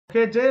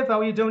Okay, Dave, how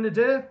are you doing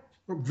today?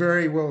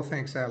 Very well,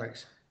 thanks,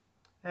 Alex.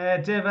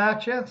 Dave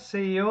Archer,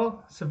 CEO,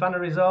 Savannah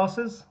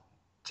Resources,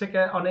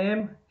 ticker on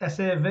AIM,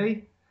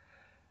 SAV.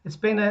 It's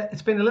been a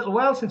little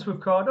while since we've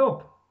caught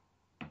up.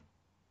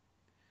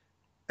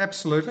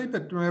 Absolutely,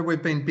 but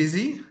we've been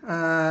busy,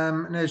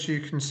 and as you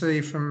can see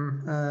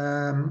from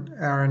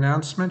our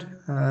announcement,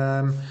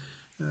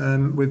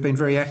 we've been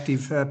very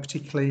active,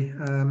 particularly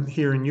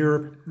here in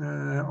Europe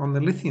on the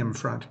lithium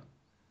front.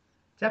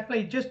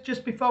 Definitely,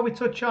 just before we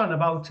touch on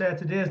about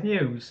today's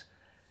news,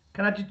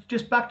 can I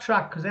just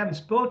backtrack because I haven't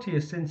spoke to you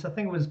since I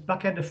think it was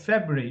back end of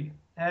February.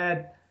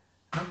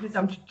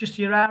 I'm just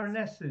your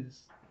RNSs.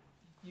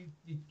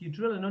 You're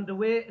drilling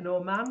underway in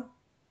Oman.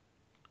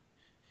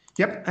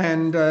 Yep,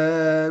 and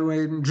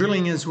we're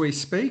drilling as we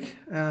speak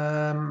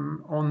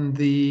on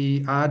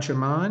the Arja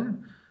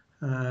mine,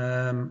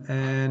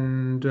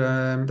 and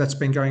that's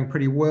been going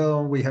pretty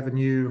well. We have a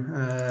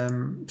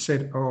new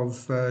set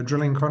of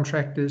drilling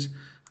contractors.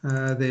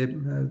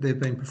 They've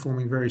been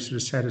performing very sort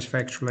of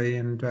satisfactorily,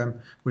 and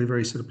we're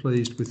very sort of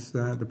pleased with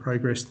the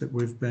progress that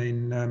we've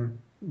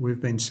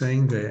been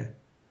seeing there.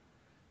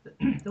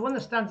 The one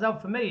that stands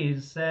out for me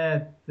is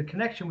the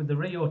connection with the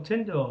Rio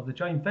Tinto, the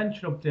joint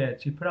venture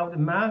updates you put out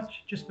in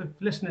March, just for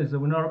listeners that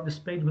were not up to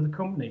speed with the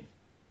company.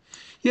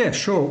 Yeah,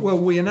 sure. Well,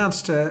 we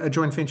announced a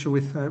joint venture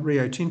with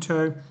Rio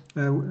Tinto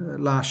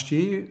last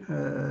year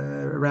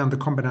around the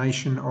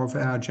combination of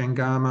our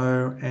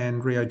Jangamo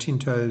and Rio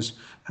Tinto's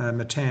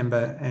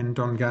Matamba and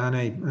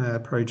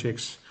Dongane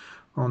projects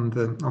on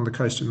the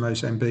coast of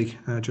Mozambique,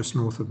 just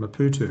north of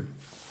Maputo.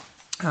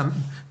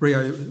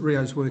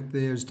 Rio's work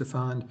there has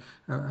defined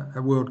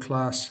a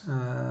world-class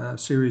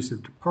series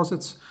of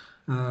deposits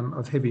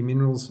of heavy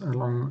minerals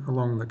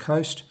along the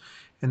coast,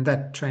 and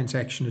that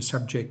transaction is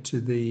subject to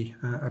the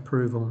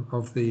approval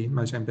of the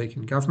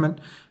Mozambican government.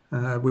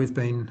 We've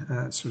been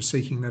sort of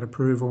seeking that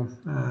approval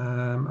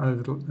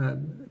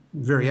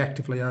very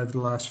actively over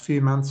the last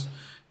few months,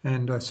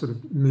 and sort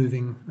of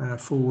moving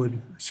forward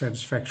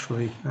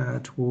satisfactorily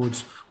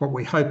towards what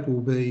we hope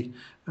will be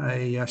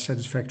a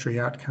satisfactory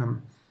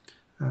outcome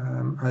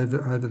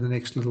over the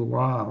next little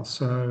while.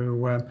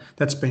 So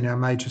that's been our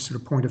major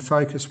sort of point of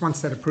focus. Once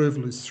that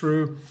approval is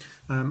through,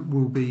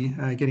 we'll be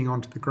getting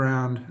onto the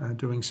ground,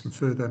 doing some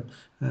further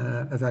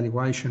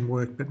evaluation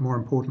work, but more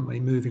importantly,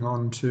 moving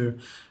on to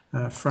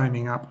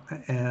framing up,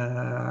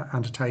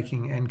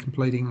 undertaking and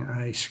completing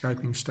a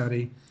scoping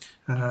study,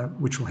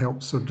 which will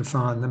help sort of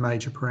define the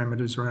major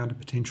parameters around a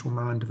potential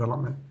mine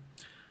development.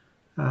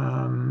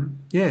 We're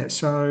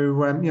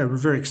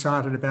very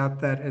excited about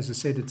that. As I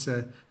said,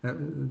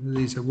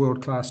 these are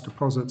world-class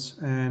deposits,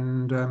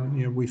 and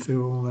we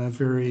feel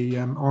very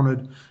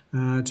honoured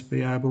to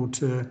be able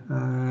to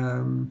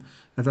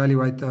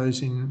evaluate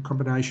those in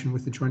combination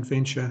with the joint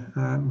venture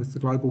with the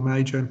global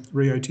major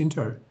Rio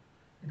Tinto.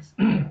 It's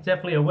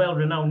definitely a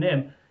well-renowned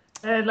name.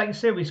 Like I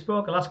said, we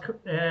spoke the last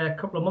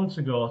couple of months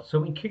ago, so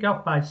we can kick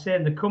off by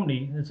saying the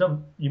company.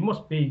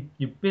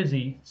 You're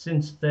busy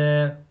since with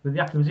the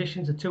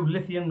acquisitions of two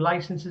lithium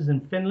licenses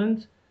in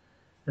Finland,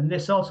 and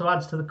this also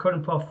adds to the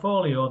current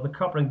portfolio of the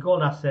copper and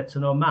gold assets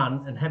in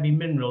Oman and heavy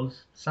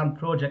minerals sand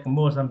project in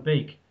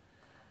Mozambique.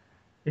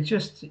 You're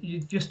just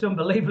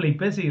unbelievably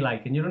busy,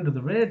 and you're under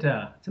the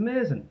radar. It's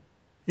amazing.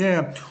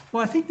 Yeah,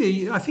 well, I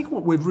think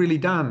what we've really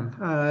done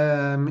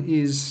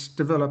is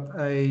develop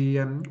a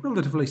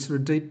relatively sort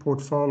of deep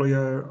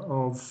portfolio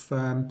of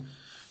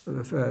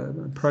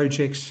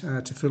projects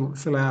to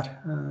fill out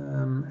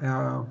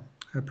our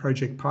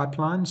project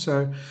pipeline.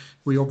 So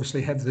we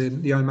obviously have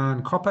the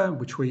Oman copper,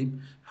 which we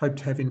hope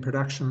to have in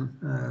production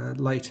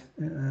late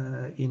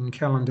in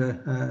calendar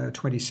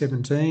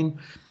 2017.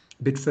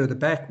 A bit further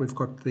back, we've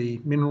got the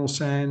mineral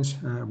sands.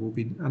 We'll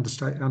be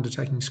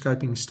undertaking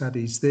scoping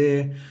studies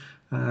there.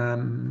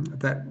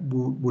 That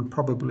would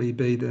probably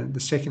be the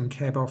second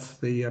cab off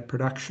the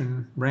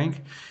production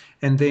rank.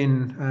 And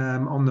then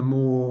on the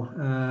more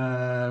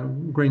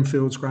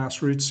greenfields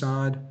grassroots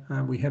side,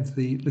 we have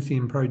the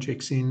lithium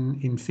projects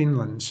in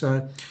Finland.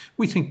 So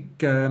we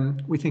think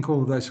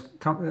all of those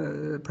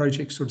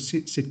projects sort of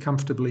sit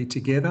comfortably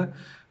together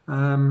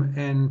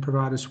and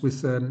provide us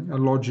with a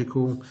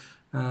logical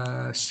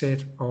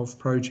set of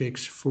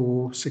projects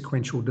for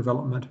sequential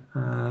development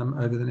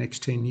over the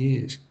next 10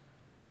 years.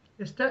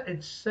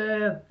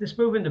 This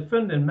move into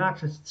Finland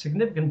marks a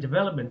significant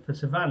development for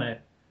Savannah.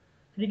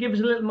 Can you give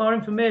us a little more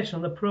information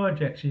on the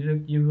projects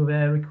you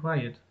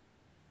required?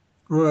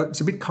 Well,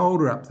 it's a bit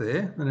colder up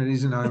there than it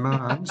is in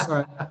Oman,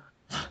 so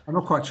I'm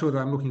not quite sure that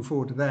I'm looking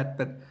forward to that.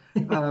 But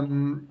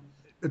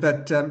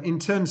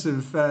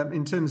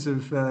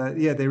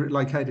yeah, they're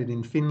located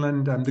in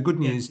Finland. The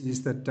good Yeah. news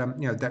is that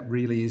that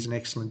really is an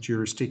excellent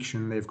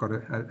jurisdiction. They've got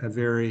a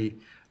very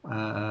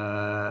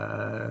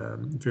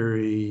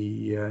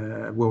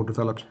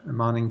well-developed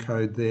mining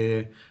code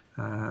there.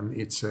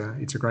 It's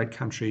a great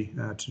country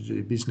to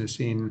do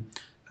business in,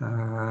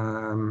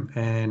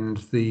 and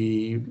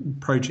the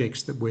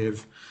projects that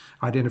we've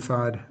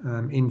identified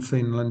in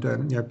Finland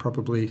are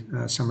probably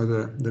some of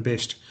the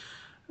best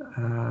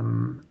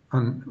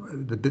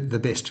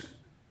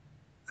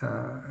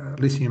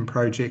lithium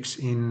projects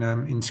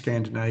in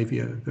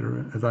Scandinavia that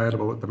are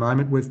available at the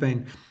moment. We've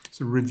been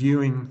sort of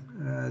reviewing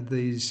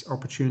these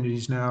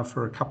opportunities now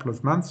for a couple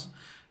of months,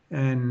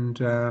 and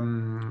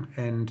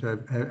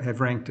have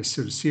ranked a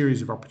sort of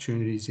series of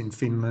opportunities in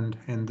Finland,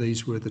 and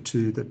these were the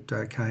two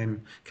that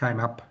came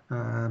up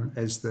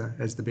as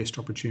the best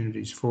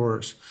opportunities for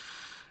us.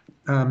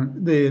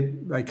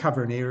 They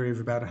cover an area of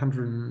about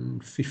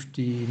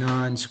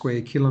 159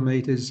 square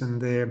kilometres,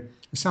 and they're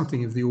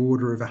something of the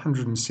order of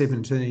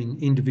 117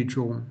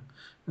 individual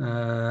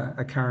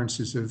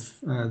occurrences of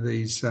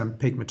these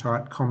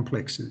pegmatite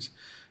complexes.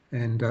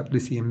 And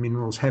lithium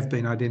minerals have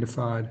been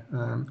identified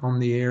on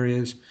the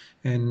areas,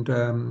 and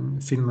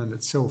Finland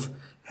itself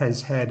has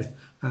had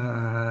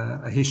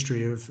a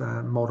history of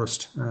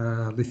modest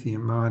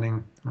lithium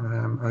mining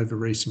over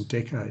recent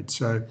decades.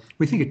 So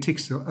we think it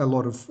ticks a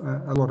lot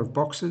of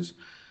boxes,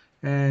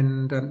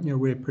 and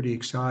we're pretty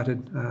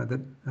excited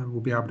that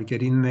we'll be able to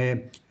get in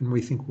there, and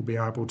we think we'll be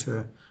able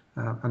to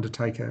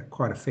undertake a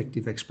quite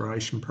effective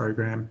exploration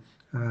program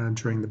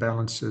during the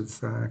balance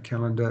of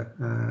calendar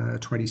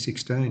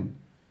 2016.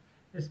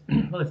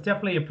 Well, it's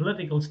definitely a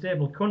political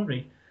stable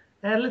country.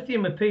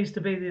 Lithium appears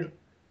to be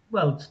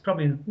it's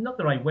probably not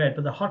the right word,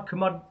 but the hot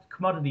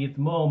commodity at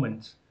the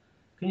moment.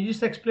 Can you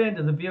just explain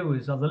to the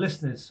viewers, or the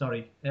listeners,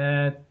 sorry,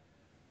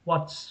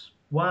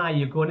 why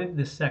you're going into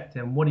this sector,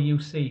 and what do you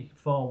see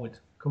forward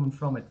coming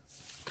from it?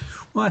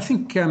 Well, I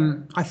think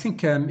the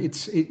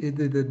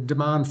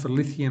demand for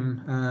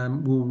lithium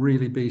will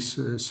really be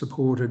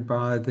supported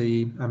by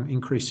the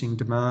increasing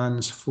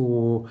demands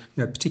for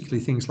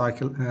particularly things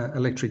like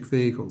electric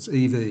vehicles,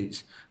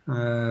 EVs.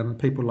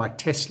 People like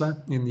Tesla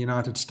in the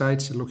United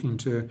States are looking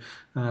to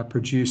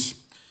produce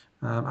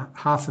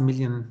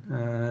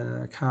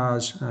 500,000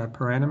 cars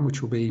per annum,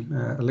 which will be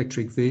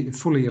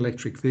fully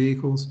electric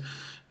vehicles.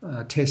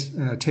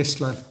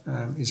 Tesla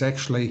is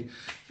actually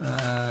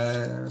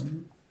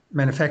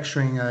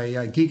manufacturing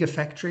a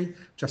gigafactory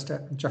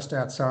just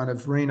outside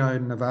of Reno,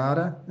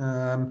 Nevada,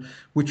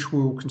 which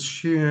will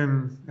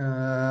consume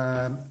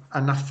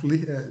enough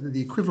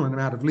the equivalent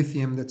amount of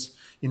lithium that's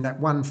in that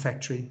one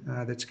factory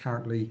that's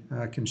currently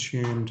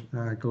consumed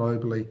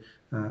globally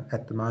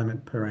at the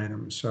moment per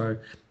annum. So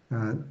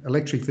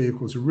electric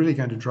vehicles are really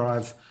going to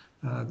drive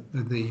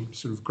the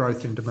sort of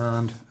growth in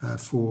demand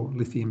for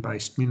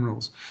lithium-based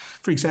minerals.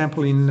 For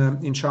example,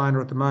 in China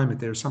at the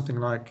moment, there are something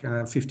like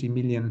 50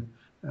 million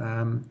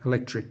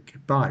electric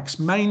bikes,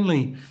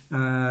 mainly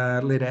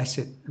lead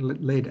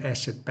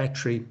acid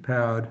battery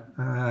powered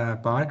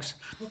bikes.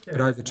 Okay.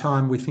 But over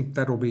time, we think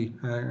that'll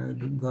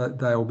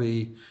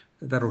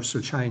sort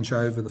of change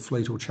over. The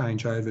fleet will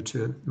change over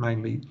to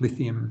mainly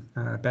lithium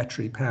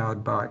battery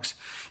powered bikes.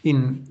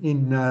 In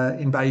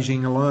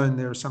Beijing alone,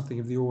 there are something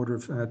of the order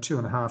of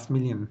 2.5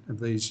 million of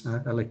these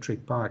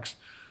electric bikes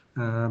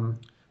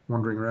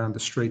wandering around the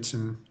streets.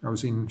 And I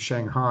was in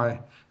Shanghai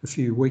a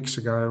few weeks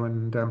ago,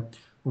 and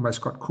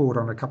almost got caught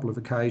on a couple of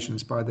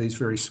occasions by these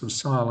very sort of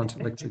silent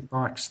electric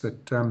bikes that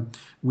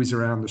whiz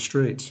around the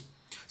streets.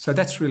 So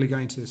that's really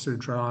going to sort of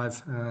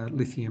drive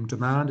lithium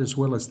demand, as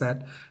well as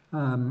that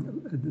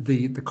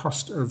the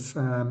cost of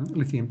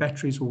lithium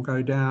batteries will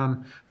go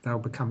down. They'll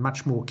become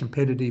much more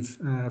competitive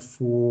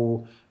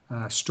for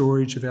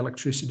storage of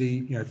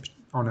electricity,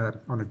 on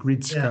a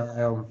grid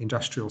scale,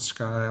 industrial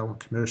scale,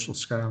 commercial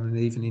scale, and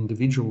even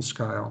individual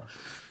scale.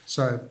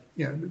 So,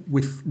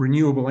 with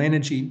renewable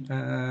energy,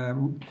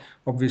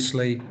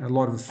 obviously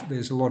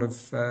there's a lot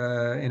of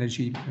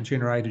energy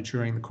generated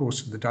during the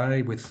course of the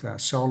day with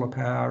solar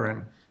power,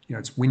 and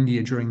it's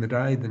windier during the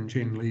day than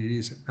generally it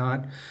is at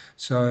night.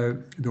 So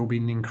there'll be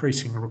an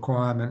increasing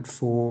requirement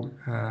for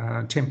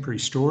temporary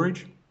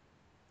storage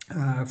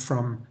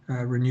from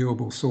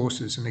renewable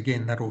sources, and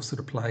again that'll sort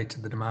of play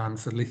to the demand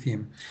for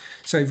lithium.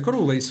 So you've got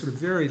all these sort of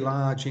very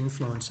large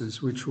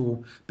influences which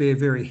will bear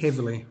very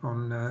heavily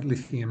on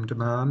lithium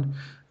demand,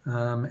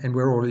 and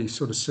we're already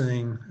sort of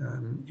seeing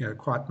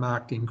quite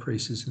marked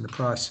increases in the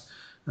price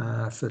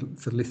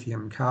for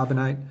lithium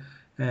carbonate,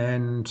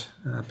 and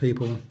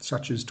people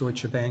such as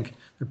Deutsche Bank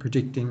are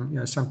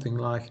predicting something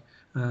like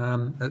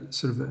a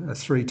sort of a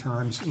 3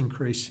 times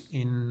increase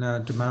in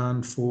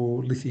demand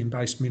for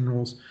lithium-based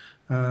minerals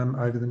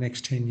over the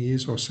next 10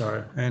 years or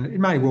so. And it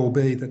may well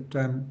be that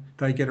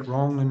they get it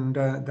wrong, and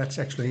that's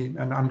actually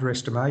an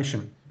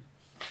underestimation.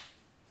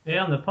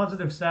 Yeah, on the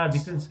positive side,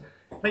 because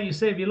like you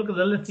say, if you look at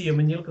the lithium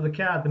and you look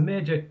at the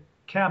major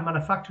car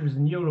manufacturers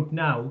in Europe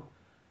now,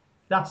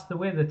 that's the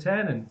way they're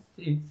turning.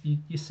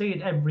 You see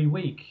it every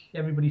week.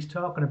 Everybody's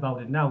talking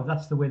about it now.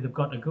 That's the way they've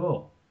got to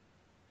go.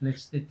 And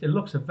it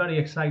looks a very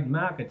exciting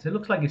market. It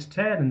looks like it's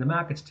turning. The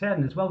market's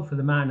turning as well for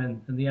the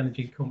mining and the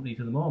energy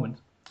companies at the moment.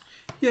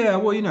 Yeah,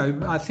 well,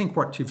 I think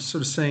what you've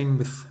sort of seen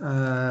with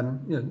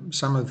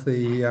some of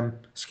the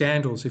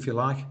scandals, if you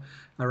like,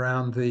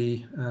 around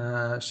the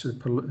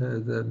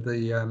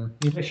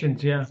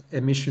emissions,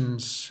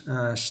 emissions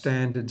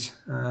standards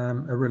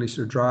are really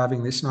sort of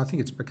driving this, and I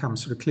think it's become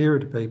sort of clearer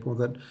to people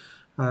that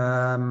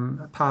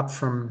apart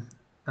from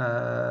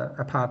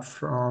apart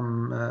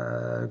from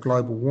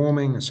global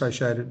warming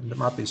that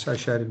might be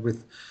associated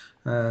with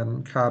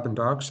carbon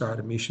dioxide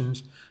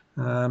emissions,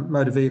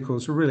 motor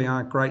vehicles really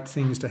aren't great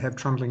things to have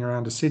trundling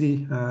around a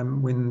city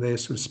when they're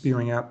sort of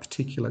spewing out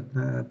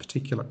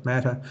particulate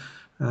matter,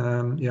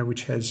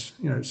 which has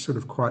sort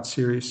of quite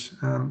serious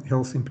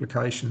health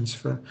implications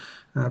for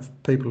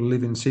people who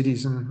live in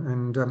cities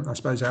and I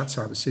suppose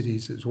outside of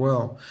cities as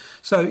well.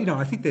 So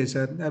I think there's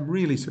a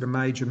really sort of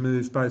major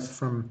move both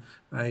from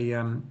a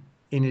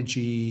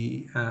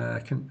energy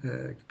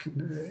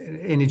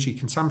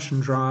consumption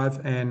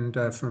drive and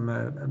from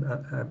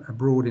a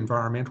broad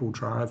environmental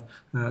drive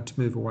to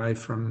move away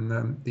from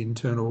the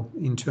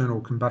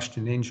internal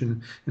combustion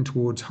engine and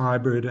towards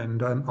hybrid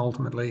and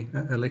ultimately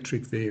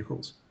electric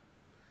vehicles.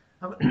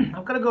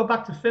 I've got to go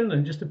back to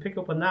Finland just to pick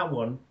up on that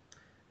one.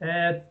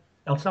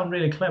 I'll sound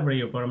really clever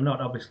here, but I'm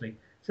not, obviously.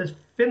 It says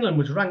Finland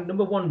was ranked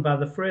 #1 by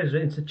the Fraser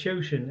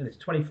Institution in its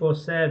 24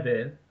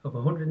 survey of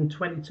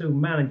 122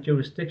 mining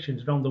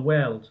jurisdictions around the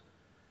world.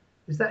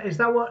 Is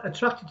that what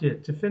attracted you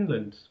to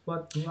Finland?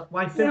 Why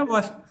Finland? Yeah,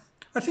 well,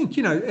 I think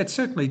it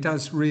certainly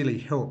does really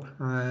help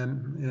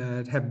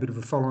to have a bit of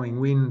a following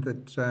wind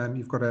that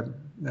you've got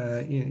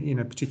in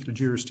a particular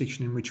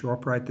jurisdiction in which you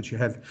operate, that you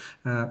have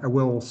a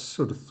well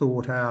sort of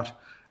thought out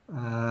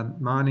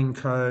mining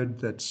code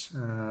that's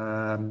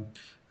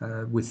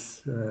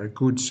with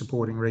good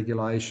supporting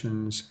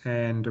regulations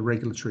and a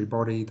regulatory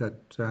body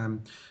that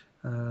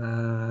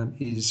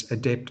is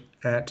adept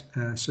at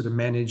sort of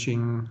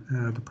managing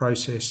the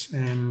process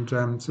and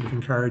sort of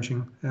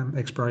encouraging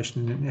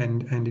exploration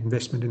and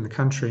investment in the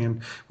country.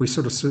 And we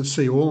sort of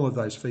see all of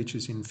those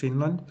features in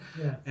Finland.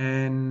 Yeah.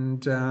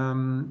 And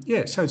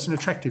so it's an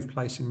attractive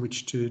place in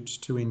which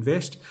to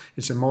invest.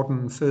 It's a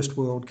modern first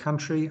world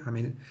country. I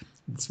mean,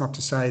 it's not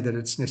to say that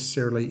it's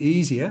necessarily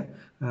easier.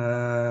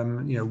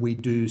 We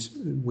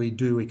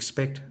do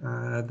expect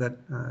that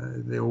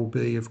there will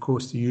be, of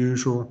course, the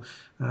usual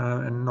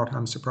and not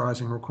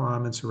unsurprising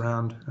requirements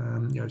around,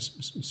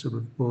 sort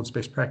of world's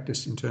best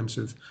practice in terms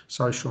of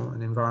social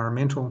and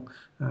environmental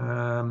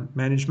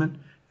management.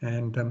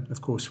 And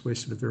of course, we're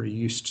sort of very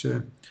used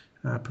to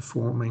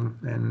performing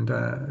and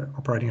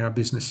operating our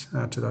business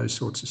to those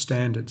sorts of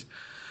standards.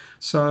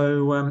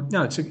 So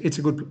it's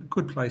a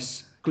good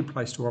place. Good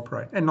place to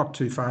operate, and not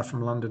too far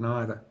from London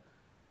either.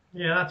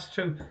 Yeah, that's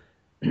true.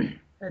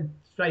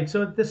 Right,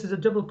 so this is a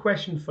double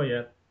question for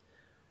you.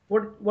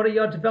 What are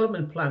your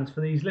development plans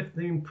for these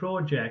lithium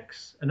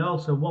projects, and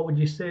also what would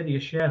you say to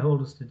your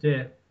shareholders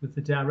today with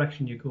the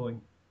direction you're going?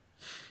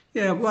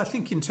 Yeah, well, I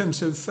think in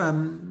terms of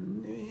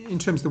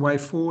the way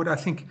forward, I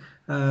think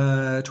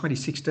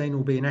 2016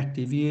 will be an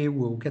active year.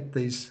 We'll get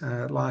these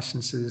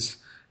licenses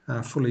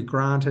fully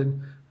granted.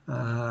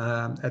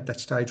 At that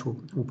stage,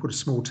 we'll put a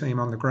small team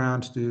on the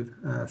ground to do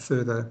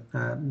further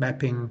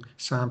mapping,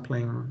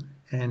 sampling,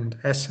 and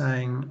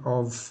assaying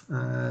of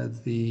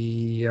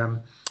these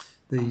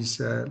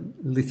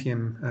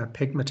lithium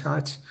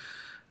pegmatites.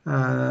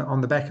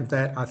 On the back of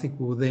that, I think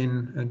we'll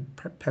then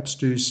perhaps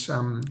do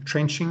some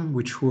trenching,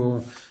 which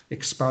will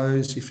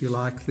expose, if you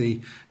like,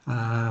 the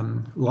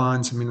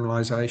lines of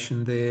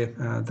mineralisation there.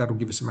 That'll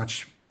give us a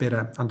much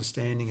better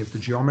understanding of the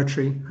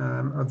geometry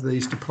of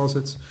these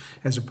deposits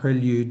as a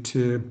prelude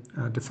to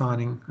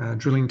defining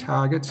drilling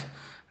targets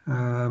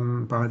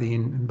by the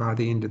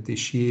end of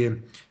this year,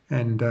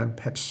 and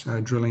perhaps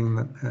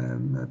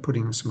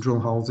putting some drill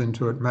holes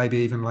into it, maybe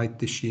even late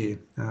this year,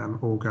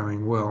 all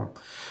going well.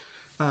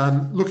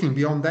 Looking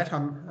beyond that,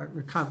 I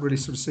can't really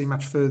sort of see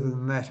much further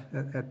than that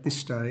at this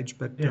stage,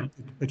 but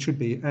it should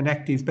be an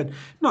active but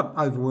not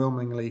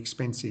overwhelmingly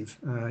expensive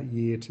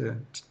year to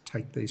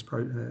take these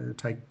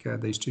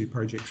two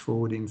projects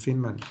forward in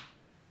Finland.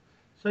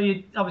 So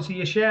obviously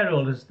your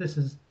shareholders, this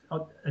is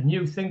a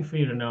new thing for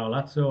you and all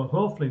that, so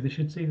hopefully they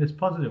should see this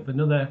positive.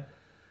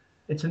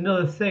 It's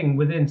another thing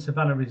within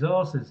Savannah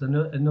Resources,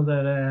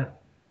 another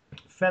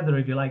feather,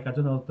 if you like. I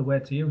don't know the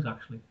word to use,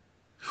 actually.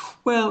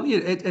 Well,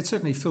 it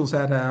certainly fills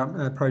out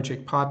our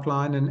project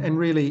pipeline, and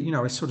really,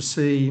 I sort of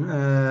see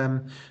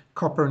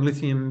copper and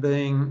lithium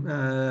being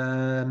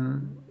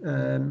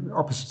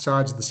opposite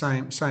sides of the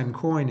same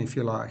coin, if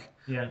you like.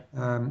 Yeah.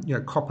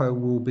 Copper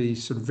will be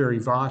sort of very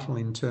vital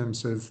in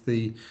terms of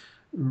the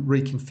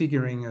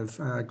reconfiguring of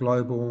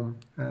global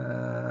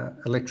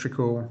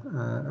electrical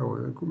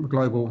or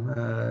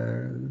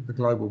the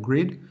global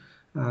grid.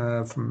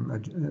 From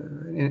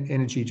an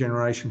energy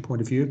generation point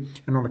of view,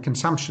 and on the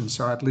consumption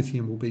side,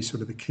 lithium will be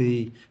sort of the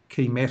key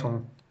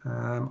metal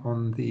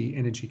on the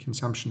energy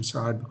consumption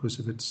side because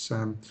of its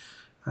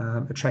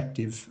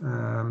attractive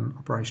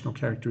operational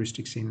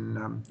characteristics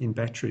in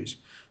batteries.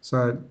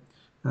 So,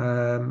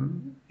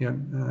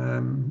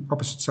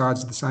 opposite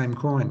sides of the same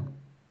coin.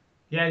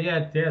 Yeah,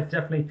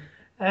 definitely.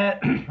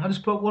 I'll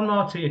just put one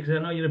more to you because I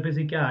know you're a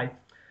busy guy.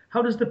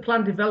 How does the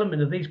planned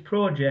development of these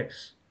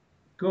projects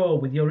go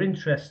with your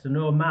interest in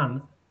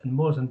Oman and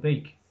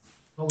Mozambique?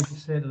 What would you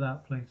say to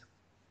that, please?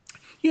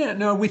 Yeah,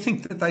 no, we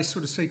think that they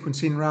sort of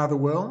sequence in rather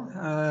well.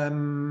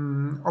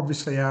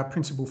 Obviously, our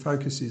principal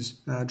focus is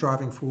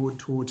driving forward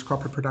towards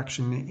copper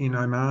production in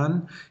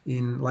Oman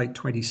in late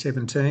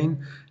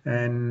 2017,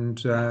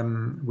 and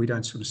we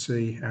don't sort of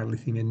see our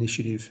lithium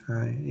initiative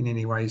in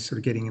any way sort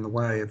of getting in the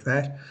way of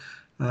that.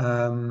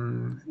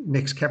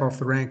 Next cab off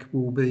the rank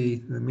will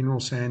be the mineral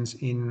sands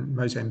in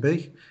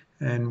Mozambique,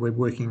 and we'll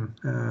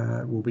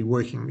be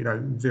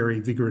working, very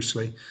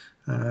vigorously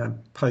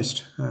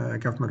post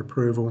government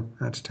approval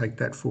to take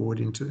that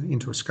forward into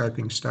a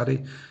scoping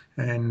study,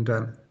 and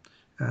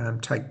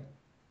take.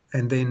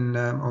 And then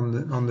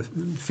on the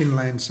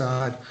Finland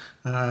side,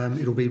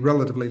 it'll be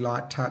relatively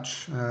light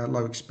touch,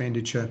 low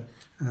expenditure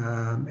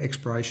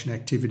exploration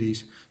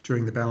activities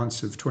during the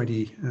balance of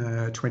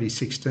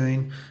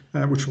 2016,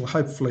 which will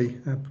hopefully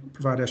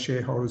provide our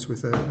shareholders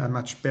with a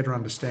much better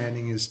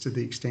understanding as to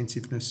the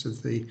extensiveness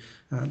of the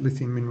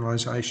lithium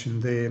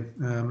mineralisation there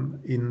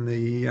in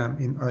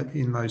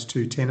those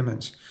two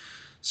tenements.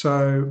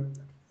 So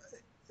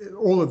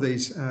all of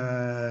these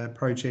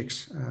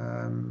projects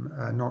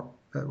are not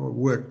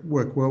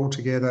work well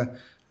together.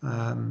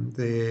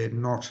 They're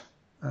not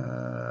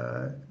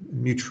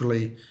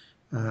mutually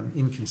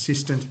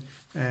inconsistent,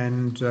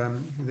 and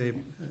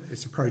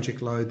it's a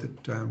project load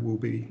that will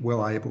be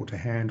well able to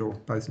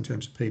handle, both in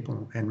terms of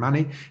people and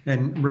money.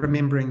 And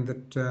remembering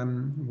that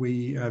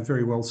we are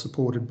very well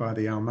supported by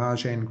the Al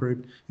Marjan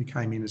Group, who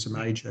came in as a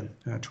major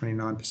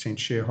 29%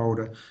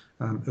 shareholder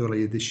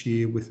earlier this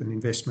year with an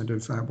investment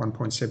of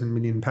 £1.7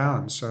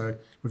 million. So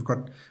we've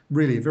got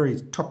really a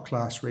very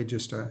top-class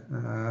register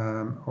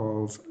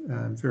of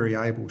very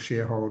able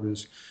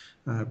shareholders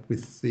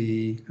with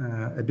the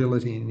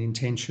ability and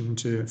intention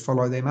to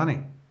follow their money.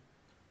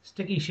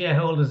 Sticky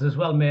shareholders as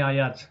well, may I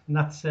add, and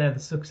that's the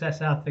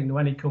success, I think, to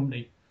any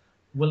company,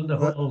 willing to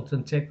hold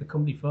and take the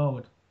company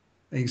forward.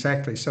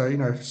 Exactly.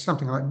 So,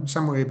 something like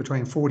somewhere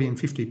between 40 and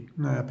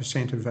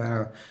 50% of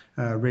our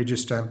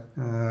register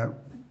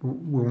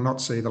will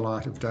not see the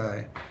light of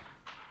day.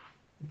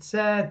 It's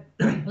like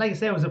I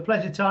say, it was a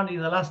pleasure talking to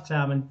you the last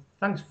time, and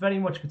thanks very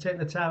much for taking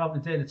the time out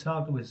today to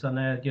talk to us on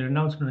your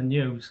announcement and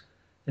news.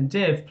 And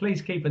Dave,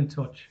 please keep in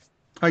touch.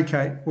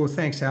 Okay. Well,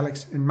 thanks,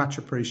 Alex, and much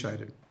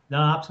appreciated.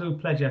 No, absolute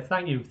pleasure.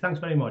 Thank you. Thanks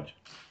very much.